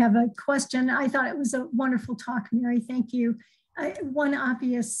really have a question. I thought it was a wonderful talk, Mary. Thank you. One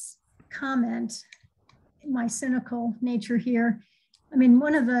obvious comment, my cynical nature here. I mean,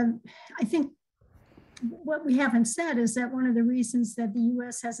 I think what we haven't said is that one of the reasons that the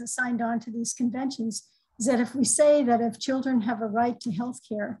US hasn't signed on to these conventions is that if we say that if children have a right to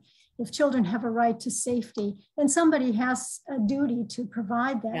healthcare, if children have a right to safety, then somebody has a duty to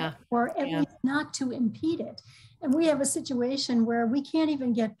provide that, or at least not to impede it. And we have a situation where we can't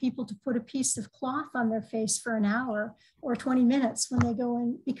even get people to put a piece of cloth on their face for an hour or 20 minutes when they go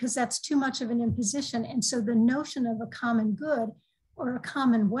in, because that's too much of an imposition. And so the notion of a common good or a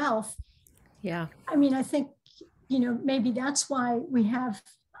commonwealth, I mean, I think, you know, maybe that's why we have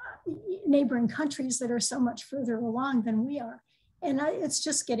neighboring countries that are so much further along than we are. And it's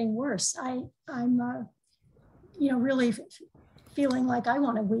just getting worse. I'm, you know, really feeling like I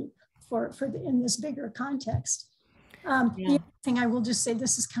want to weep in this bigger context. The other thing I will just say,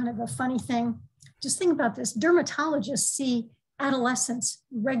 this is kind of a funny thing. Just think about this. Dermatologists see adolescents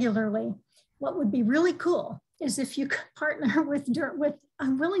regularly. What would be really cool is if you could partner with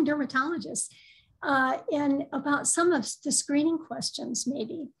unwilling dermatologists and about some of the screening questions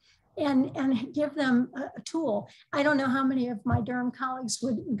maybe, and give them a tool. I don't know how many of my derm colleagues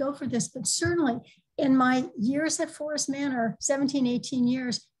would go for this, but certainly in my years at Forest Manor, 17, 18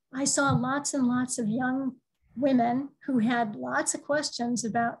 years, I saw lots and lots of young women who had lots of questions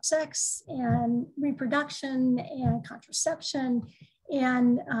about sex and reproduction and contraception.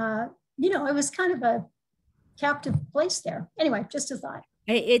 And, you know, it was kind of a captive place there. Anyway, just a thought.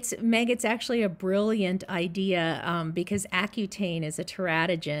 Meg, it's actually a brilliant idea because Accutane is a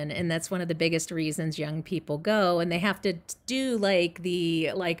teratogen, and that's one of the biggest reasons young people go, and they have to do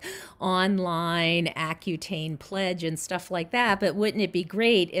the online Accutane pledge and stuff like that. But wouldn't it be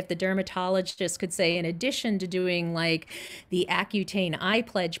great if the dermatologist could say, in addition to doing like the Accutane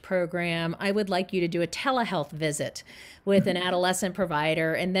iPledge program, I would like you to do a telehealth visit with an adolescent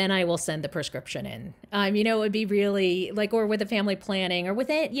provider, and then I will send the prescription in. You know, it would be really like, or with a family planning, or with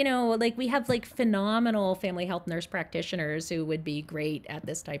it, you know, like we have like phenomenal family health nurse practitioners who would be great at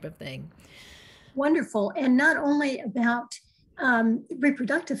this type of thing. Wonderful. And not only about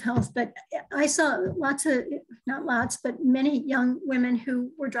reproductive health, but I saw not lots, but many young women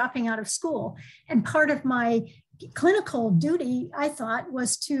who were dropping out of school. And part of my clinical duty, I thought,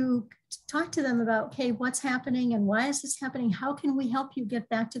 was to talk to them about, okay, what's happening and why is this happening? How can we help you get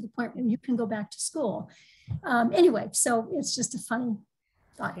back to the point where you can go back to school? Anyway, so it's just a funny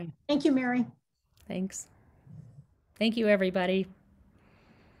Bye. Thank you, Mary. Thanks. Thank you, everybody.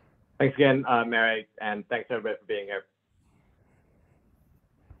 Thanks again, Mary, and thanks everybody for being here.